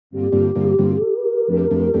Hey. I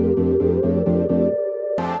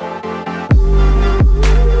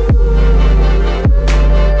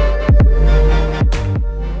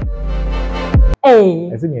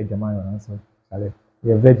think you're Jamaican, so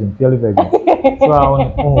you're virgin, purely virgin. So I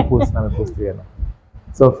want to post now, post here.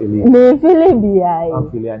 So Philly. Me Philly BI.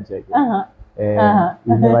 I'm Philly and check.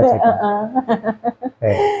 You never check.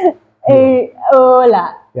 Hey,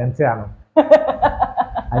 hola.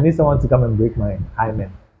 I need someone to come and break my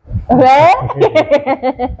hymen.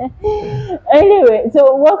 Anyway,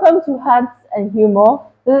 so welcome to Hearts and Humor.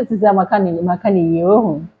 This is Makani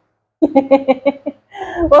yo.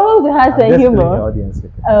 Welcome to Hearts and Humor. Audience.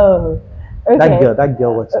 Oh, okay. That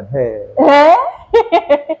girl watching. Hey.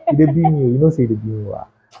 They beam you. You know, say they beam you.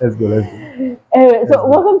 Let's go. Anyway, so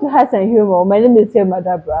welcome to Hearts and Humor. My name is Seygh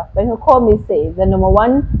Madabra, but you call me Seygh, the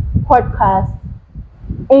 #1 podcast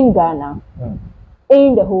in Ghana,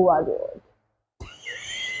 in the whole wide world.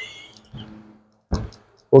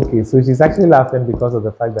 Okay, so she's actually laughing because of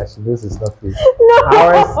the fact that she knows it's not true. No,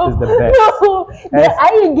 ours is the best. No, the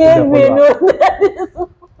eye you gave me,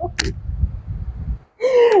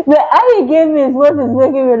 the eye you gave me is what is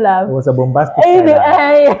making me laugh. It was a bombastic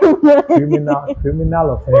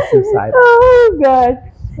criminal offensive side. Oh God.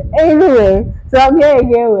 Anyway, so I'm here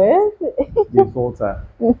again with James Walter.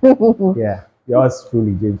 Yeah, yours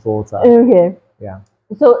truly, James Walter. Okay. Yeah.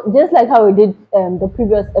 So just like how we did the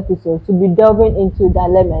previous episode, to be delving into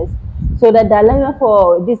dilemmas. So the dilemma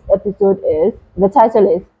for this episode is, the title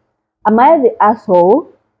is, am I the asshole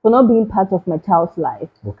for not being part of my child's life?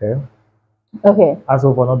 Okay. Okay.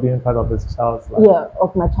 Asshole for not being part of his child's life? Yeah,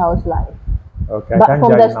 of my child's life. Okay. But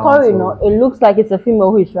from the story, it looks like it's a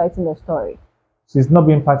female who is writing the story. She's not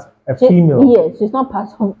being part of a female? Yes, she's not part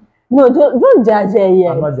of... No, don't judge her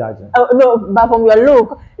yet. I'm not judging. Oh, no, but from your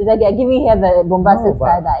look, it's like you're giving her the bombastic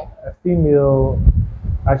side eye. A female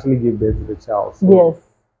actually gave birth to the child. So, yes.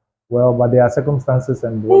 Well, but there are circumstances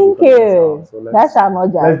and... Thank you. So that's how I'm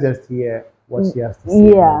not judging. Let's just hear what she has to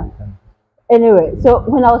say. Yeah. Anyway, so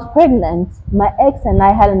when I was pregnant, my ex and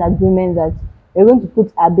I had an agreement that we're going to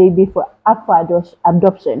put our baby up for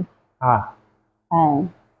adoption.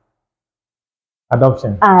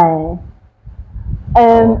 Adoption.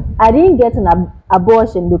 I didn't get an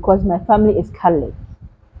abortion because my family is Catholic.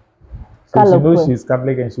 So she knows she's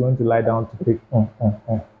Catholic and she wants to lie down to pick.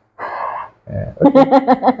 Okay.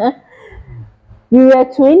 We were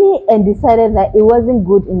 20 and decided that it wasn't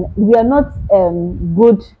good. We are not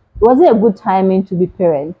good. It wasn't a good timing to be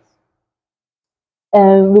parents.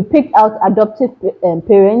 We picked out adoptive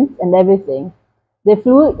parents and everything. They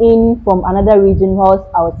flew in from another region whilst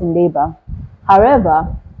I was in labor.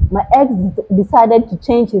 However, my ex decided to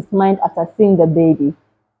change his mind after seeing the baby.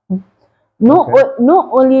 Not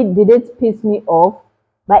only did it piss me off,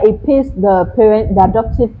 but it pissed the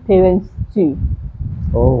adoptive parents too.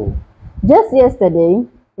 Oh. Just yesterday,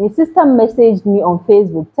 his sister messaged me on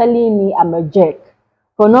Facebook telling me I'm a jerk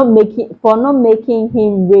for not making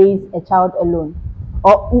him raise a child alone.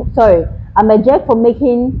 Oh, sorry, I'm a jerk for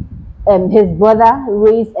making his brother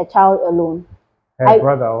raise a child alone. Her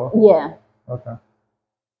brother? Oh? Yeah. Okay.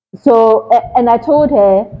 So, and I told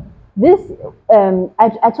her this,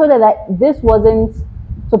 I told her that this wasn't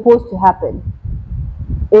supposed to happen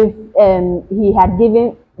if he had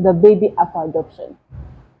given the baby up for adoption.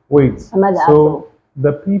 Wait, so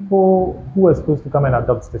the people who were supposed to come and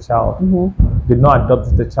adopt the child did not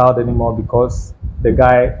adopt the child anymore because the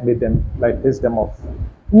guy made them, like, piss them off?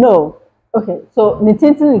 No. Okay, so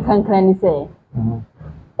Nitintin we can clearly say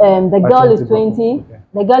the girl is 20,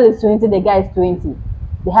 the girl is 20, the guy is 20.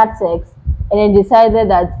 They had sex and then decided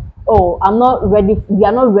that, oh, we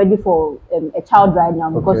are not ready for a child right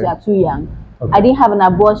now because we are too young. I didn't have an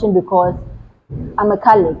abortion because I'm a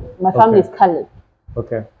Catholic. My family is Catholic.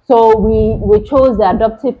 Okay. So we chose the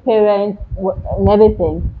adoptive parent and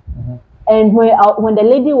everything. And when the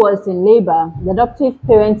lady was in labor, the adoptive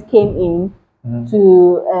parents came in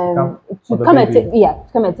to come and take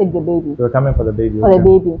the baby. They were coming for the baby. For the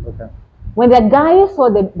baby. Okay. When the guy saw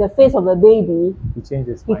the face of the baby, he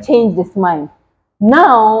changed his mind.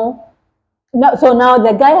 Now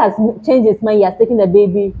the guy has changed his mind. He has taken the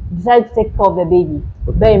baby, decided to take care of the baby.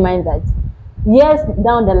 Okay. Bear in mind that years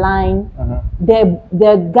down the line,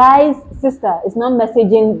 the guy's sister is not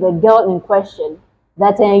messaging the girl in question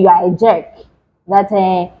that you are a jerk, that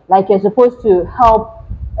like you're supposed to help.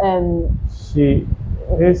 She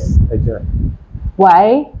is a jerk.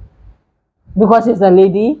 Why? Because she's a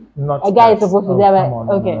lady. Not a guy is supposed to be there.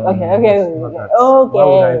 Okay.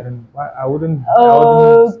 I wouldn't.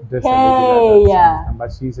 Okay. Yeah.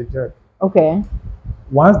 But she's a jerk. Okay.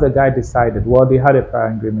 once the guy decided, well, they had a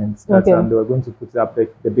prior agreement that they were going to put up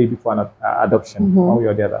the baby for an adoption, one way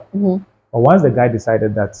or the other. But once the guy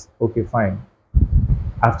decided that, okay, fine,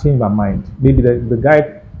 I've changed my mind. Maybe the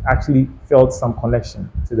guy actually felt some connection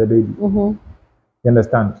to the baby. You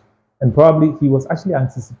understand? And probably he was actually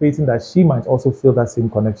anticipating that she might also feel that same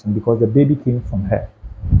connection because the baby came from her.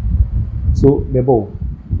 So, Bebo,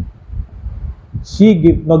 she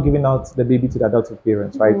not giving out the baby to the adoptive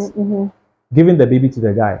parents, right? Giving the baby to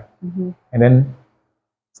the guy, and then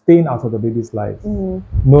staying out of the baby's life,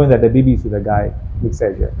 knowing that the baby is with the guy, makes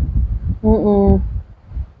her jerk.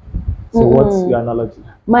 So what's your analogy?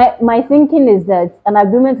 My thinking is that an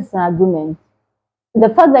agreement is an agreement. The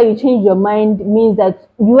fact that you change your mind means that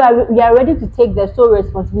you are ready to take the sole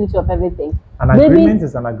responsibility of everything. An agreement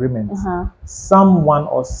is an agreement. Someone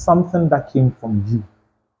or something that came from you.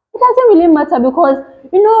 It doesn't really matter because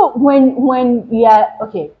you know when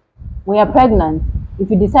you're pregnant, if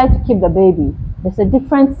you decide to keep the baby, there's a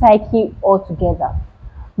different psyche altogether.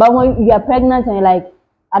 But when you are pregnant and you're like,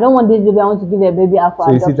 I don't want this baby, I want to give a baby up for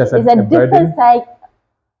adoption. It's a different psyche.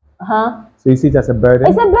 So you see it as a burden?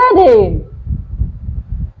 It's a burden.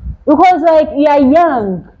 Because like you are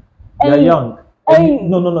young. You are young.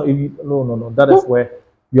 No. That is where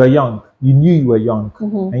you are young. You knew you were young,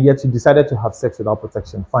 and yet you decided to have sex without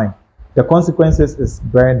protection. Fine. The consequences is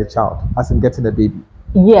bearing the child, as in getting the baby.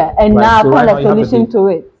 Yeah, and now I found a solution to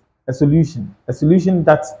it. A solution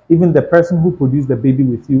that even the person who produced the baby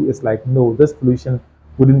with you is like, no, this solution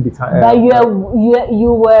wouldn't be time. But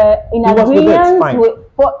you were in agreement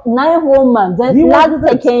for 9 whole months. Then last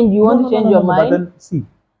second you want to change your mind. But then see,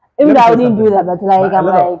 even though I wouldn't do that, but like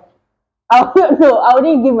I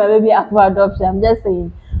wouldn't give my baby up for adoption. I'm just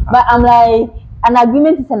saying. But I'm like, an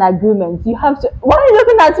agreement is an agreement. You have to. Why are you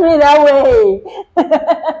looking at me that way?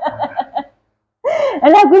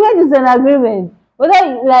 An agreement is an agreement.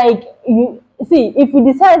 Whether like you see, if you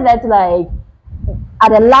decide that like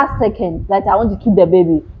at the last second that I want to keep the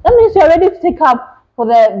baby, that means you're ready to take up for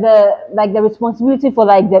the responsibility for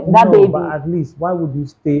like that baby. But at least why would you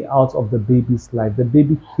stay out of the baby's life? The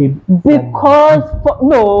baby came because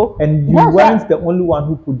and you weren't the only one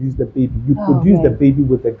who produced the baby. You produced the baby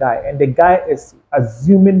with the guy, and the guy is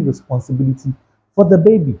assuming responsibility for the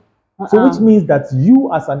baby. So which means that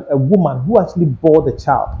you as a woman who actually bore the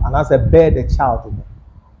child and as a bear the child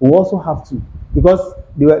will also have to, because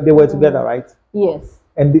they were together, right? Yes.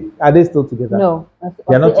 And are they still together? No,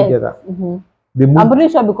 they are not together. I'm pretty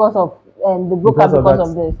sure because of the broke up because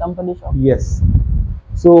of this. I'm pretty sure. Yes.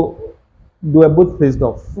 So they were both pissed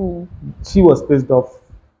off. She was pissed off.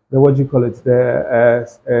 I want to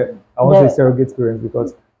say surrogate parents,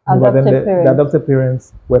 because the adopted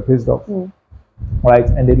parents were pissed off, right?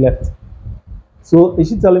 And they left. So is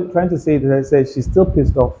she trying to say that she's still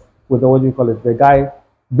pissed off with the guy,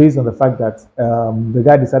 based on the fact that the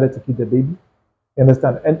guy decided to keep the baby? You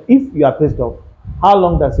understand? And if you are pissed off, how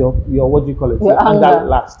long does your anger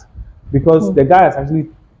last? Because the guy is actually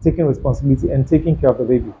taking responsibility and taking care of the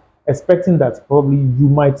baby, expecting that probably you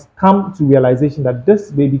might come to realization that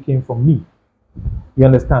this baby came from me. You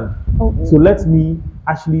understand? So let me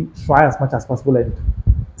actually try as much as possible and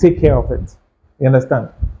take care of it. You understand?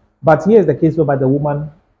 But here's the case whereby the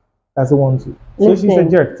woman doesn't want to. So she's a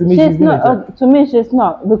jerk. To me, she's not a jerk. To me, she's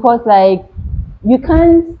not, because like you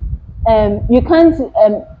can't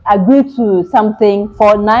agree to something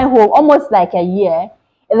for 9 whole, almost like a year,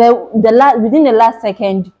 and then within the last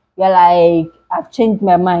second you're like, I've changed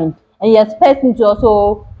my mind, and you expect me to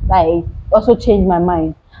also change my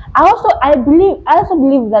mind. I also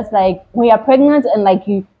believe that like when you're pregnant and like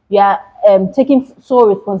you are taking sole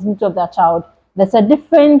responsibility of that child, there's a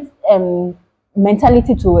different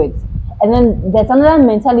mentality to it. And then there's another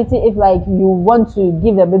mentality if like you want to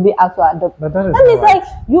give the baby out to adopt. That means like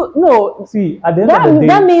See, at the end of the day,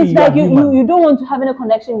 that means like you don't want to have any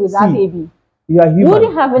connection with that baby. You are human. You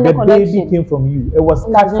wouldn't have any connection. The baby came from you. It was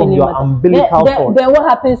cut from your umbilical cord. Then what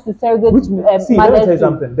happens to surrogate mothers? Let me tell you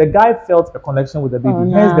something. The guy felt a connection with the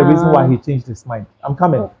baby. Hence the reason why he changed his mind. I'm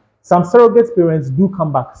coming. Some surrogate parents do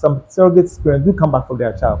come back. Some surrogate parents do come back for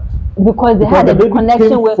their child. Because they had a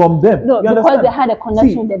connection from them. No, because they had a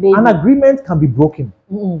connection with the baby. An agreement can be broken.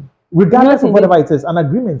 Regardless of whatever it is. An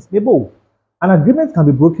agreement can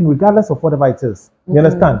be broken regardless of whatever it is. You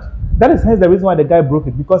understand? That is hence the reason why the guy broke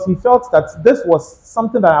it. Because he felt that this was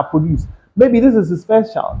something that I produced. Maybe this is his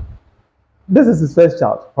first child. This is his first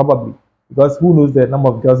child, probably. Because who knows the number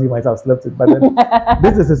of girls he might have slept with, but then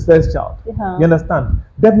this is his first child. You understand?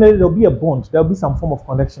 Definitely there'll be a bond, there'll be some form of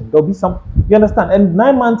connection, there'll be some, you understand? And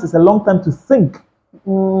 9 months is a long time to think.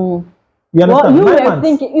 You understand? Well, you were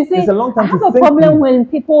thinking, you see, it's a long time I have a problem when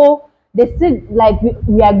people they still like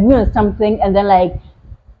we agree on something, and then like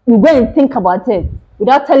you go and think about it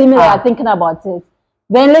without telling me that you're thinking about it.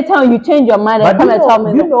 Then later on you change your mind and come and tell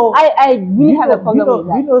me. I really have a problem with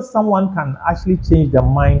that. You know, someone can actually change their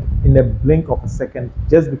mind in a blink of a second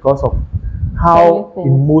just because of how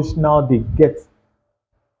emotional they get.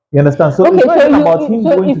 You understand? So it's not even about him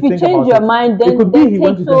going to think about it. So if you change your mind, then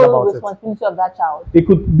take sole responsibility of that child. It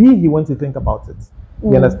could be he went to think about it.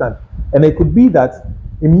 You understand? And it could be that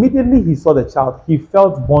immediately he saw the child, he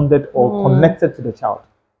felt bonded or connected to the child.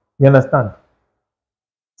 You understand?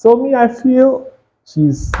 So me, I feel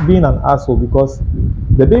she's being an asshole because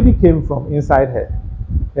the baby came from inside her.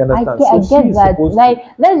 You understand? I get that. Like,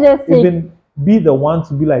 let's just say, even be the one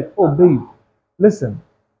to be like, oh babe, listen,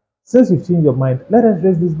 since you've changed your mind, let us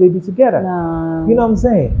raise this baby together. No. You know what I'm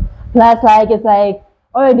saying? Plus, like, it's like,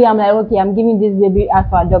 already I'm like, okay, I'm giving this baby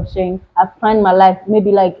up for adoption. I've planned my life.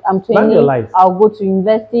 Maybe like I'm 20, plan your life. I'll go to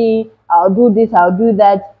university, I'll do this, I'll do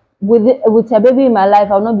that. With a baby in my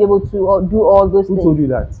life, I'll not be able to do all those things. Who told you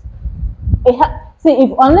that?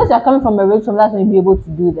 See, unless you're coming from a rich family, that's when you'll be able to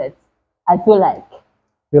do that. I feel like.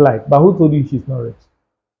 But who told you she's not rich?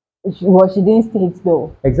 She didn't state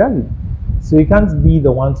though. Exactly. So you can't be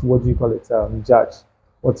the one to judge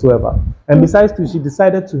whatsoever. And besides too, she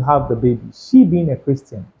decided to have the baby. She being a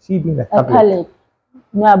Christian, she being a Catholic.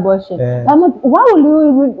 No abortion. Why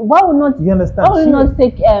would not you understand? Why would you not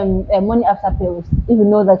take money after pills if you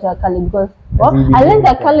know that you're a Catholic? Because I learned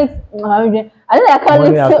that Catholics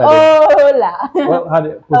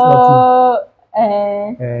no,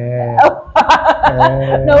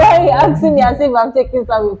 why are you asking me as if I'm taking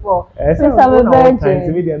some before? Since I'm a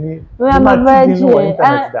virgin. I'm a virgin.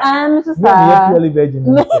 I'm Mrs. But I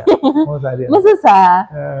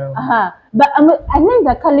think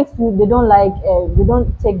that Catholics, they don't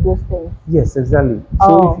take those things. Yes, exactly.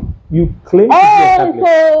 So if you claim to be a Catholic,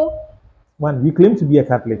 you claim to be a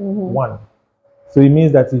Catholic, so it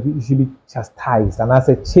means that you should be chastised, and I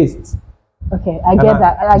said chaste. Okay, I get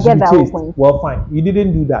that. I get that whole point. Well, fine. You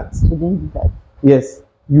didn't do that. You didn't do that. Yes,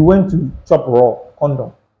 you went to chop raw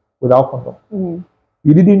condom without condom.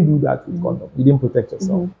 You didn't do that with condom. You didn't protect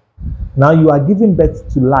yourself. Now you are giving birth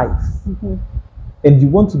to life, and you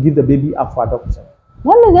want to give the baby up for adoption.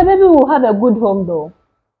 That means the baby will have a good home, though.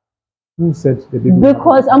 Who said the baby?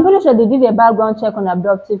 Because I'm pretty sure they did a background check on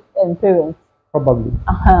adoptive parents. Probably.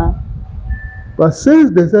 But since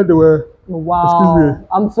they said they were. Wow,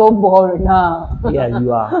 I'm so boring now. Yeah,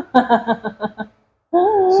 you are.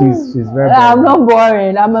 She's very boring. I'm not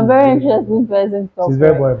boring. I'm a very interesting person. She's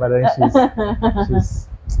very boring, but then she's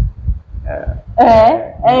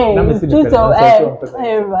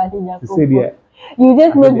everybody. You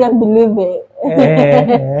just make them believe it.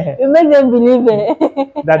 You make them believe it.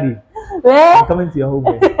 Daddy, I'm coming to your home.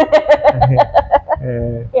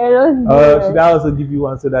 Should I also give you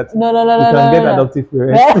one so that you can get adoptive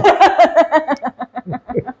parents?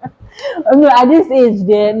 No, at this age,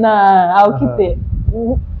 I'll keep it.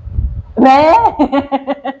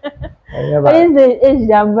 At this age,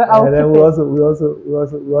 and then we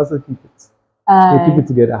also keep it. We keep it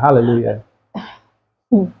together. Hallelujah.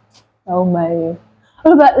 Oh my!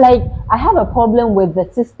 But like, I have a problem with the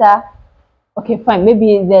sister. Okay, fine.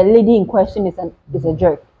 Maybe the lady in question is a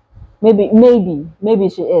jerk. Maybe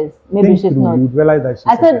she is. Maybe she's not. You realize that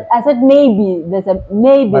I said maybe she's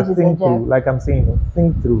a jerk. Like I'm saying,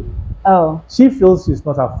 think through. Oh. She feels she's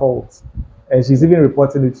not at fault, and she's even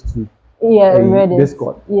reporting it to Reddit.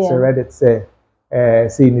 Discord. Yeah. So Reddit say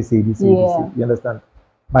this. You understand?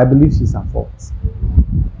 But I believe she's at fault.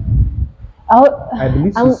 I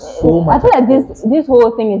believe she's so much. I feel like this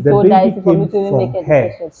whole thing is so dicey for me to even make a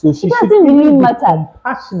decision. So she doesn't really matter.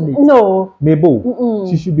 Compassionate. No. Mabel,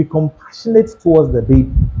 she should be compassionate towards the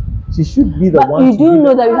baby. She should be the one. You do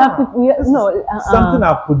know that we have people. Something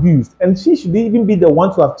I've produced, and she should even be the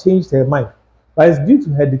one to have changed her mind. But it's due to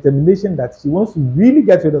her determination that she wants to really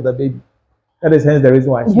get rid of the baby. That is hence the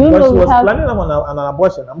reason why. She was planning on an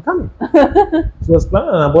abortion. I'm coming. She was planning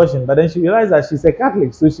on an abortion, but then she realized that she's a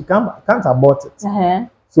Catholic, so she can't abort it.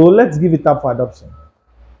 So let's give it up for adoption.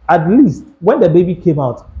 At least when the baby came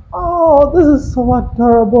out, oh, this is so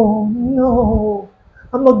adorable. No,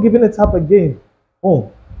 I'm not giving it up again.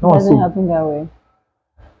 Oh, no, it doesn't happen that way.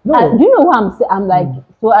 No. Do you know why I'm like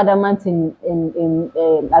so adamant in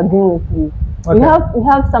agreeing with you? Okay. We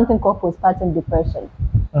have something called postpartum depression.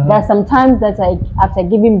 There are some times that like after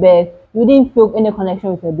giving birth, you didn't feel any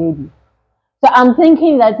connection with your baby. So I'm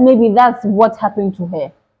thinking that maybe that's what happened to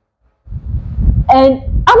her. And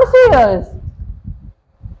I'm serious.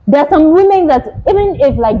 There are some women that even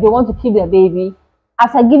if like they want to keep their baby,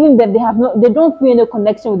 after giving birth, they don't feel any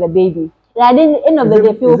connection with the baby. At the end of the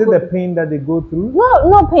day, is it the pain that they go through? No,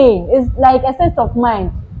 no pain. It's like a state of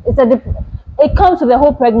mind. It comes with the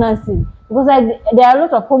whole pregnancy because like there are a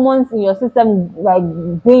lot of hormones in your system like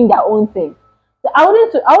doing their own thing. So I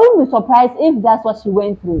wouldn't be surprised if that's what she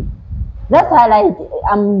went through. That's why like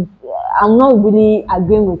I'm not really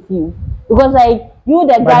agreeing with you because like you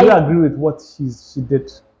the guy. But do you agree with what she did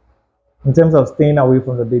in terms of staying away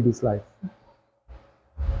from the baby's life?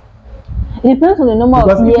 It depends on the number of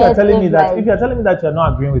years. Because if you're telling me that you're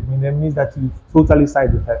not agreeing with me, that means that you totally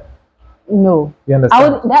side with her. No. You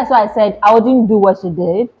understand? That's why I said I wouldn't do what she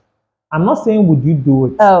did. I'm not saying would you do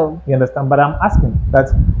it. Oh. You understand? But I'm asking that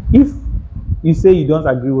if you say you don't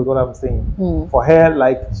agree with what I'm saying, for her,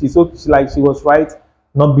 like she was right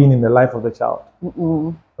not being in the life of the child.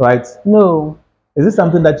 Right? No. Is this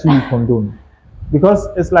something that you will condone? Because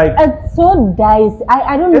it's like it's so dicey.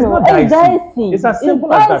 I don't know. It's dicey. It's as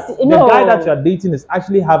simple as that. The guy that you're dating is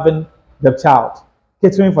actually having the child,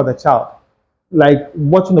 catering for the child, like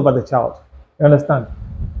watching over the child. You understand?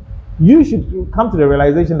 You should come to the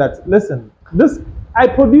realization that listen, I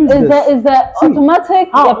produce this. Is the automatic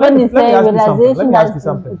let me ask you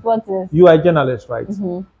something. You are a journalist, right?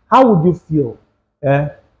 How would you feel?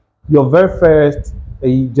 Your very first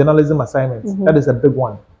journalism assignment. That is a big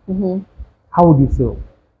one. How would you feel?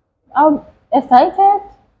 I'm excited.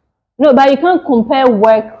 No, but you can't compare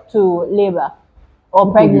work to labor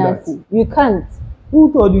or pregnancy. You can't.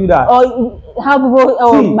 Who told you that? Or how people?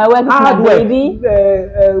 Oh, my work is my baby.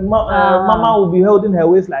 Mama will be holding her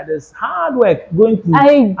waist like this. Hard work, going to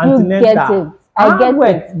antenatal. Get it. I get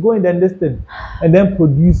it. Going then this thing, and then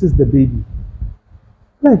produces the baby.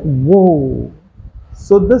 Like whoa!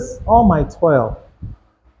 So this all my toil.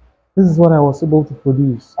 This is what I was able to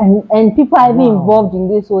produce. And people are even involved in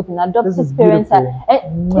this whole thing. Adoptive parents are.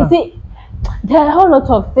 You see, there are a whole lot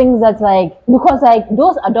of things that like because like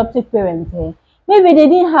those adoptive parents. Maybe they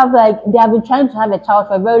didn't have they have been trying to have a child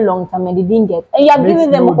for a very long time and they didn't get. And you have given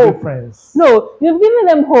them hope. Difference. No, you've given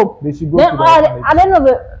them hope. They should go then at the end of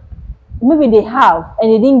it, maybe they have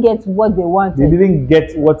and they didn't get what they wanted. They didn't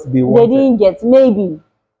get what they wanted. They didn't get maybe.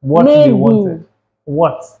 What they wanted.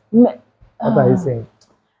 What? What are you saying?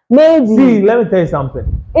 Maybe. See, let me tell you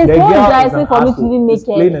something. It's not dicey for me to even make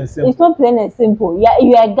it. It's not plain and simple. Yeah,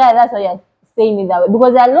 you're a guy, that's why you're saying it that way.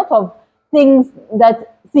 Because there are a lot of things that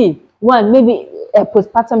one, maybe a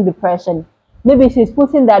postpartum depression. Maybe she's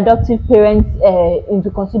putting the adoptive parents into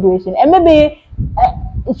consideration. And maybe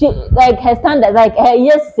she her standards, her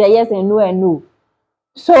yes is a yes and no and no.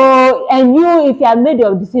 So, and you, if you have made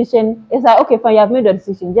your decision, it's like, okay, fine, you have made your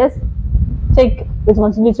decision. Just take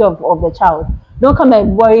responsibility of the child. Don't come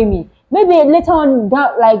and worry me. Maybe later on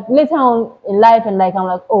in life, and I'm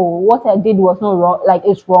like, oh, what I did was not wrong.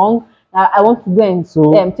 It's wrong. I want to go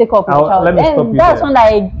and take off the child. And that's when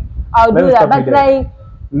I'll do that. But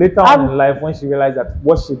later on in life, when she realized that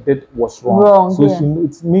what she did was wrong, so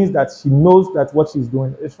it means that she knows that what she's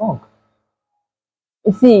doing is wrong.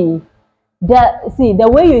 See, the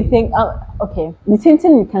way you think. Okay, the same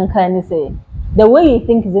thing you can kind of say. The way you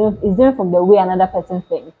think is different from the way another person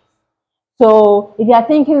thinks. So if you are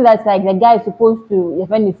thinking that the guy is supposed to, your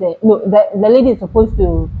friend is the lady is supposed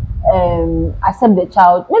to accept the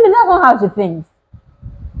child, maybe that's not how she thinks.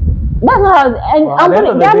 That's not how. And I'm going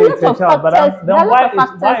to. There are lots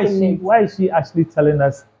of factors. Why is she actually telling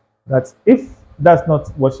us that if that's not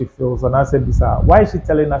what she feels, and I said this, why is she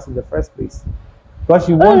telling us in the first place? Because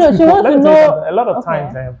she wants to know. A lot of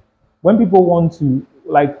times, when people want to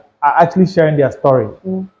are actually sharing their story.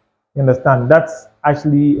 You understand? That's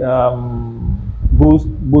actually goes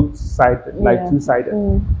both sided, two-sided.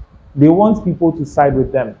 They want people to side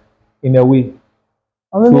with them in a way.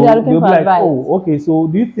 Or maybe they're looking for advice. Oh, okay, so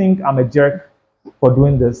do you think I'm a jerk for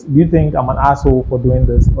doing this? Do you think I'm an asshole for doing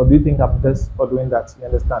this? Or do you think I'm this for doing that? You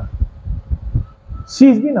understand?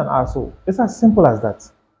 She's been an asshole. It's as simple as that.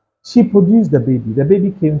 She produced the baby. The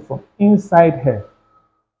baby came from inside her.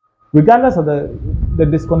 Regardless of the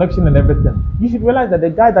disconnection and everything, you should realize that the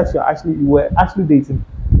guy that you were actually dating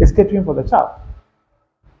is catering for the child.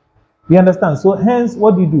 You understand? So hence,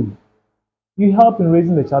 what do? You help in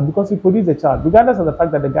raising the child because you produce the child, regardless of the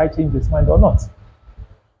fact that the guy changed his mind or not.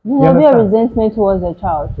 There will be a resentment towards the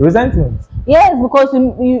child. Resentment? Yes, because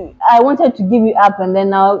I wanted to give you up, and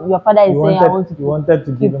then now your father is saying I want to. You wanted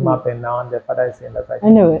to give him up, and now the father is saying that.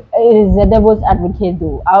 Anyway, it's the devil's advocate,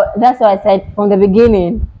 though. That's why I said from the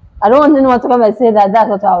beginning. I don't want anyone to come and say that that's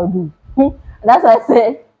what I'll do. That's why I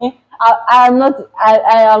said I'll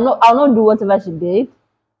not do whatever she did.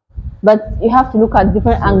 But you have to look at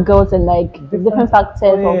different angles and different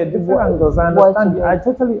factors. Different angles. I understand. I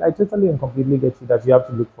totally and completely get you that you have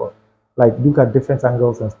to look at different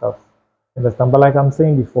angles and stuff. Understand? But like I'm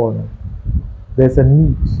saying before, no, there's a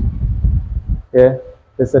need. Yeah,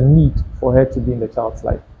 there's a need for her to be in the child's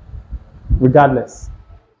life, regardless.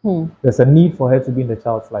 There's a need for her to be in the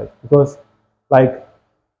child's life because, like,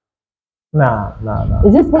 nah.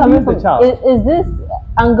 Is this coming from the child? Is this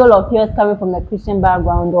angle of yours coming from the Christian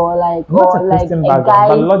background or like not a Christian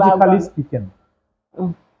background, but logically speaking?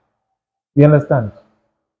 You understand?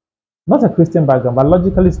 Not a Christian background, but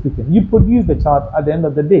logically speaking, you produce the child at the end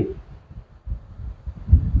of the day.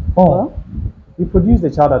 You produce the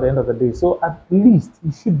child at the end of the day. So at least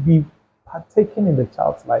you should be partaking in the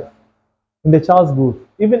child's life, in the child's growth.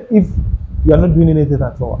 Even if you are not doing anything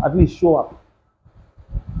at all, at least show up.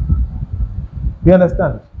 You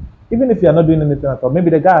understand? Even if you are not doing anything at all, maybe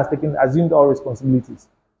the guy has assumed all responsibilities.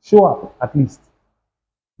 Show up at least.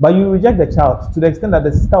 But you reject the child to the extent that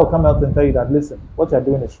the sister will come out and tell you that, listen, what you're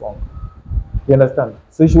doing is wrong. You understand?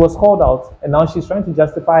 So she was called out, and now she's trying to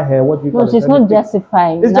justify her. What do you call it? No, she's not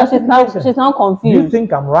justifying. It's justification. She's not confused. Do you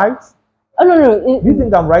think I'm right? Oh, no. Do you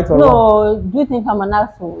think I'm right or wrong? No, do you think I'm an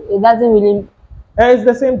asshole? It doesn't really... It's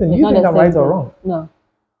the same thing. Do you think I'm right or wrong? No.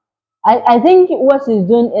 I think what she's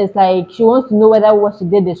doing is like, she wants to know whether what she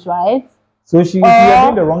did is right. So if you're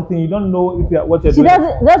doing the wrong thing, you don't know if what you're doing.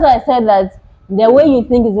 That's why I said that the way you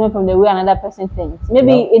think is different from the way another person thinks.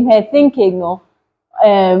 Maybe in her thinking, no,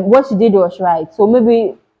 what she did was right. So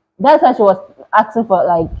maybe that's why she was asking for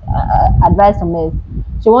like advice from us.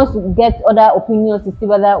 She wants to get other opinions to see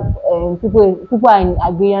whether people are in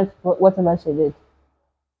agreement with whatever she did.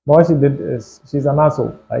 But what she did is she's an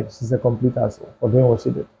asshole. Like she's a complete asshole for doing what she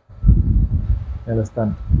did. You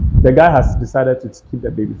understand? The guy has decided to keep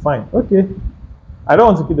the baby. Fine. Okay. I don't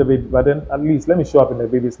want to keep the baby, but then at least let me show up in the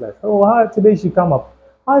baby's life. Oh, hi, today she come up.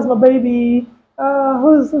 How's my baby?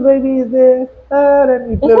 Who's the baby? Is there?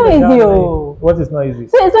 Then it's not easy. What is not easy?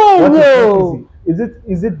 It's not easy.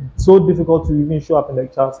 Is it so difficult to even show up in the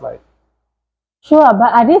child's life? Sure,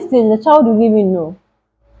 but at this stage, the child will even know.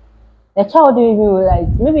 The child will even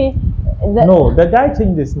realize. Maybe. No, the guy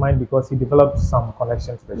changed his mind because he developed some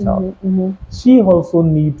connection to the child. She also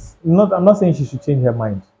needs. I'm not saying she should change her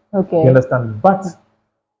mind. Okay. You understand? But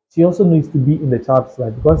she also needs to be in the child's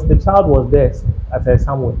life because the child was there at her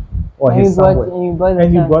somewhere or his somewhere,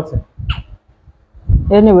 and you brought him.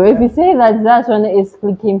 Anyway, if you say that's when it's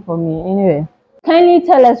clicking for me. Anyway, kindly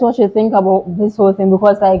tell us what you think about this whole thing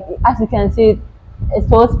because, like, as you can see, it's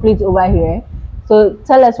so split over here. So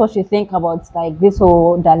tell us what you think about like this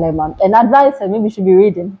whole dilemma and advice, and maybe you should be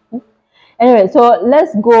reading. Anyway, so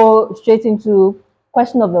let's go straight into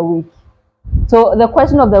question of the week. So the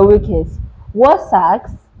question of the week is: what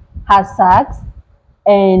sucks, has sucks,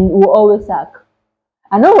 and will always suck?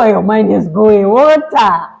 I know where your mind is going.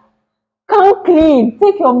 Water, come clean.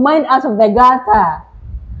 Take your mind out of the gutter.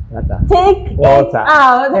 Take water. It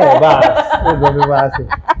out. Hey,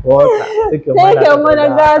 water. Take your mind out of the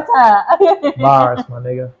gutter. Bars, my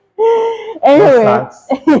nigga. Anyway, no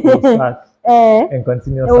sucks. And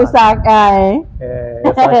continue. It will suck.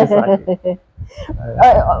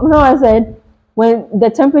 Someone said when the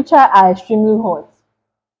temperature are extremely hot.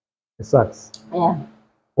 It sucks. Yeah.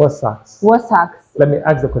 What sucks? What sucks? Let me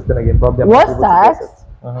ask the question again. Probably. What sucks?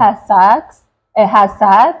 Has sucks. Has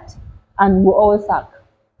sucked and will always suck.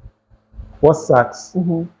 What sucks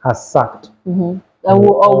has sucked and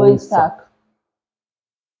will always suck.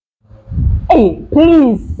 Hey,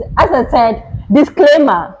 please, as I said,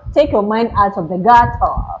 disclaimer: take your mind out of the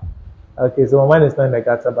gutter. Okay, so my mind is not in the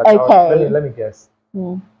gutter, but okay. Let me guess.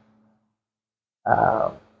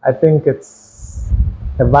 I think it's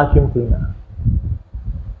a vacuum cleaner.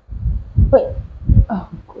 Wait. Oh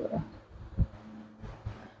God.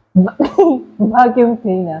 Vacuum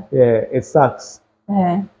cleaner. Yeah, it sucks.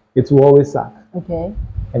 It will always suck. Okay.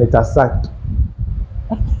 And it has sucked.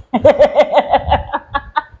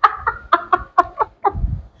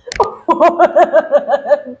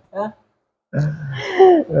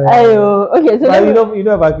 Okay, so you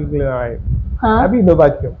know vacuum cleaner, right? Huh? I mean, no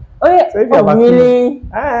vacuum. Oh yeah. So if you're really?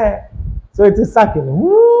 So it is sucking.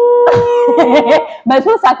 But it's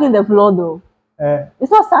not sucking the floor though.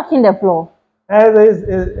 It's not sucking the floor. It's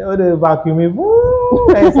the vacuum.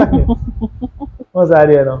 It's sucking. What's the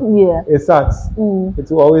idea now? Yeah. It sucks. It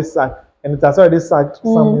will always suck. And it has already sucked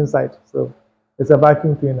some inside. So it's a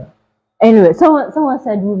vacuum cleaner. Anyway, someone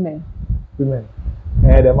said women. Women.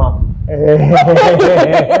 The mom. That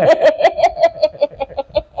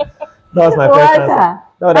was my first answer.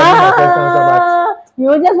 That was my first answer. You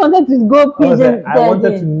just wanted to go pigeon. I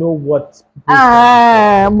wanted to know what.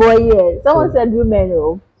 Boy, yeah. Someone said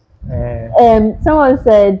women. Someone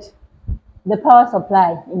said the power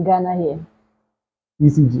supply in Ghana here.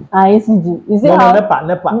 ECG. ECG. You see no, how? Nepa.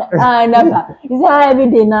 Nepa. You see how every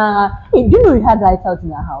day now? Hey, do you know you had lights out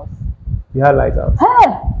in our house? You had lights out.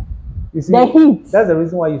 Hey. You see, the heat. That's the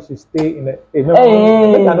reason why you should stay in the. Hey, not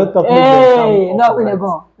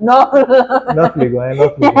Legon. Not Legon. Not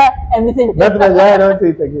Legon. Everything. Not Legon. Don't say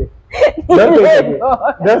it again. Don't say it again.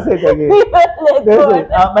 Don't say it again. Don't say it.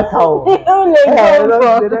 My cow. They don't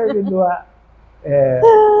even know.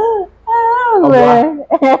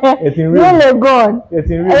 It's in real. Legon.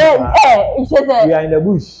 It's in real. We are in the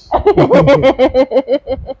bush.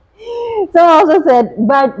 Someone also said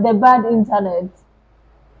the bad internet.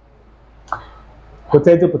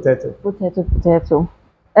 Potato.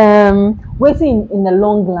 Waiting in a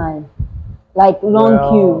long line, like long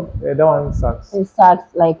queue. Yeah, that one sucks. It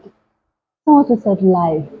sucks. Like someone also said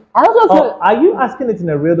live. I also feel. Are you asking it in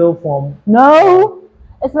a riddle form? No,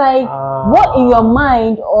 it's like what in your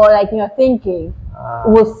mind or like in your thinking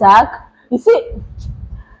will suck. You see,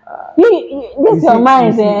 this is your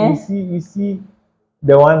mind, You see,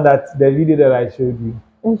 the video that I showed you.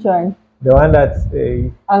 Which one? The one that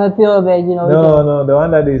I'm a pure veg, you know. No, the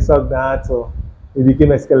one that they sucked the heart, so it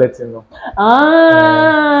became a skeleton. No?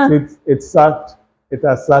 So it sucked. It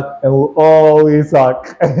has sucked and will always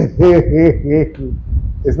suck. It's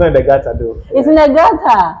not in the gutter though. It's in the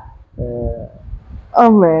gutter.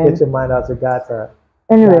 Oh man. Get your mind out of the gutter.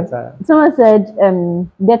 Anyway, someone said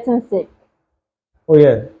getting sick. Oh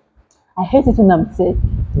yeah. I hate it when I'm sick.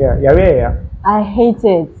 Yeah. I hate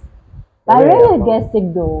it. But I really get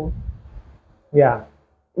sick though. Yeah.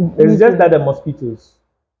 It's just that the mosquitoes.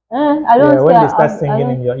 I don't when they start singing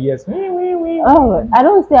in your ears. Oh, I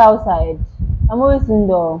don't stay outside. I'm always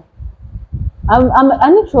indoor. I'm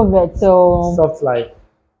an introvert, so soft life.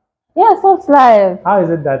 Yeah, soft life. How is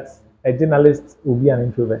it that a journalist will be an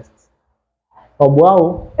introvert?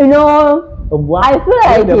 Wow. You know, I feel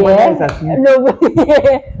like the mother is asleep.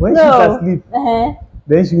 When she's asleep,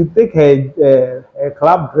 then she will take her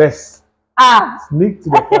club dress. Sneak to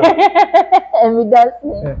the club.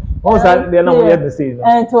 Also, they're not yet the same.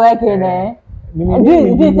 And to work in there. Do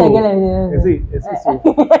it again. It's so.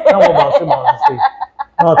 Now about say.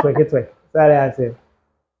 No, twerk. Sorry, I say.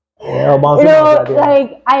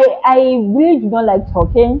 Like I really do not like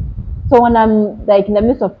talking. So when I'm like in the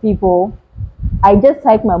midst of people, I just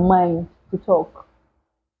like my mind to talk.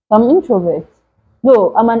 I'm an introvert.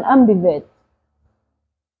 No, I'm an ambivert.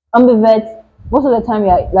 Most of the time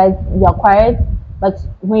you're quiet, but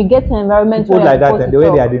when you get to an environment people like that, and the way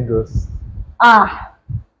they are dangerous. The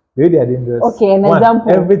way they are dangerous. Okay, an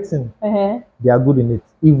example. Everything. They are good in it.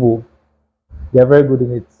 Evil. They are very good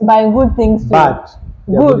in it. By good things too. Bad.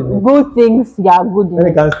 Good things, they are good in it. When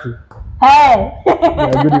it comes to. Hey. They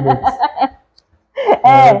are good in it.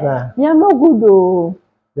 Hey. They are not good though.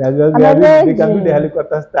 They can do the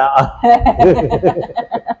helicopter style.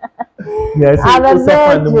 Yes, I'm a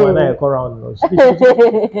virgin.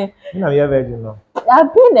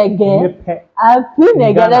 I've been again.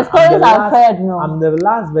 The stories I've heard, no. I'm the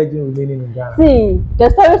last virgin remaining in Ghana. See, the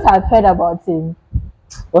stories I've heard about him.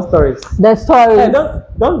 What stories? The stories. Hey,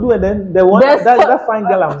 don't do it then. The one that fine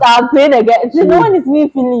girl. I've been again. See, no one is me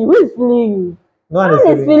feeling you. Who is feeling you? No one is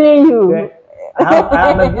feeling you. Okay.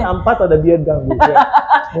 I'm part of the beard gang.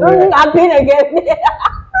 I've been again.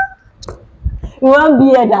 You want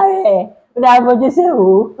beard hair? But I would just say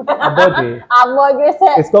who?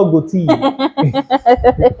 It's called goatee.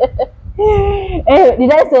 Hey,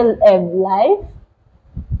 did I say life?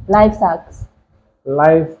 Life sucks.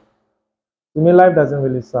 Life. To me, life doesn't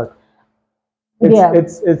really suck.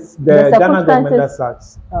 It's the Ghana government that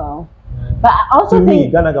sucks. Oh. But I also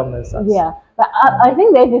think Ghana government sucks. Yeah. But I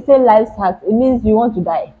think that if you say life sucks, it means you want to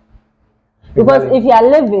die. Because if you are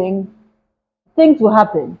living, things will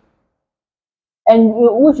happen. And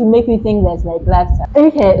which will make me think that's like lifestyle.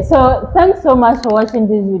 Okay, so thanks so much for watching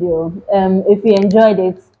this video. If you enjoyed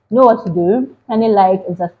it, know what to do. Kindly like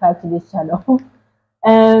and subscribe to this channel.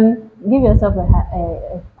 Give yourself a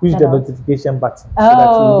push the notification button.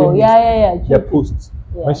 Oh, yeah. The post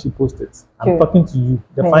when she posts it. I'm talking to you,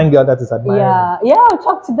 the fine girl that is admiring. Yeah,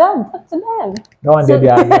 talk to them. No one did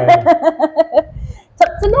admiring.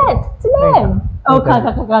 Talk to them. Oh,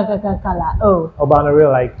 kala. Oh, but on a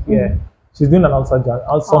real she's doing an awesome job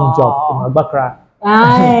in Albakra.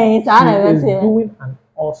 Nice. She is doing an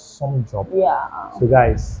awesome job. Yeah. So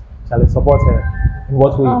guys, shall I support her in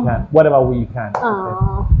what way you can, whatever way you can. Okay.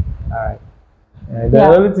 All right. The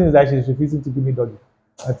only thing is that she's refusing to give me doggy.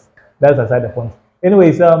 That's aside the point.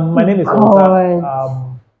 Anyways, my name is Walter.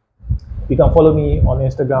 You can follow me on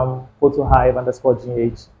Instagram,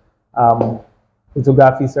 photohive_gh.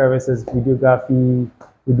 Photography services, videography.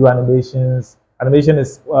 We do animations. Animation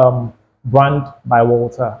is Brand by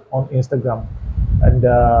Walter on Instagram, and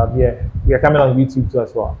yeah, we are coming on YouTube too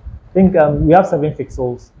as well. I think we have 7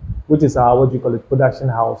 Pixels, which is our production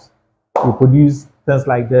house. We produce things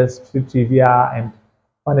like this, street trivia and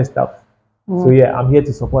funny stuff. So yeah, I'm here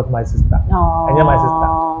to support my sister. And you're my sister,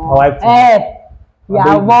 my wife too. Hey,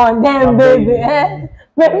 yeah, born them baby.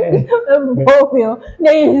 If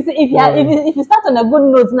you start on a good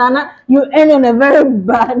note, Nana, you end on a very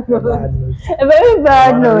bad note. A very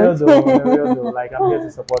bad note. Like I'm here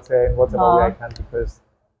to support her in whatever way I can because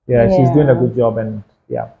she's doing a good job and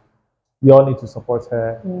you all need to support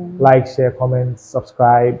her. Like, share, comment,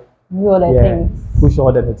 subscribe. Do all the things. Push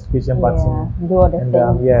all the notification button. Do all the things.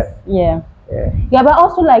 Yeah, but I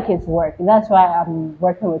also like his work. That's why I'm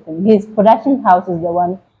working with him. His production house is the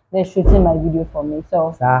one that's shooting my video for me.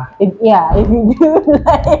 So if you do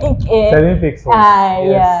like it, 7 Pixels.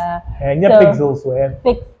 And your pixels were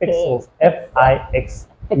Pixels.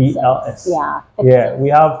 Fixels. Yeah, we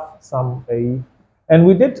have some and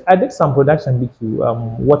I did some production with you,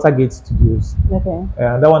 Watergate Studios. Okay.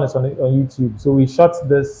 And that one is on YouTube. So we shot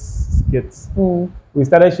this skits. We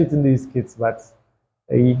started shooting these skits, but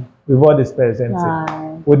we've all dispersed and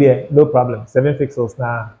oh dear, no problem. 7 Pixels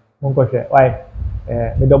now. Why?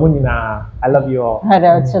 I love you all.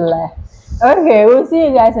 Okay, we'll see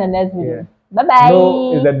you guys in the next video. Bye bye.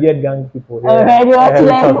 No, it's the beard gang people. Already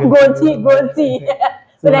go tea.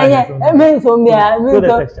 But I mean, so again.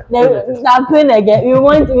 We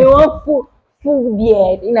want full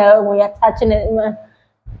beard. You know, when you're touching it,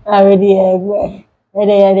 already.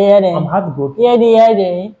 I'm heartbroken. I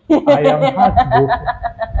am heartbroken.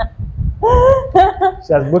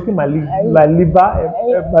 She has broken my liver and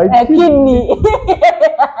my kidney.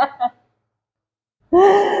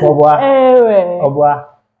 Obwa,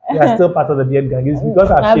 you are still part of the beard gang. It's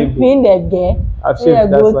because I've shaved. I've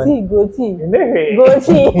shaved. I've shaved. Goatee.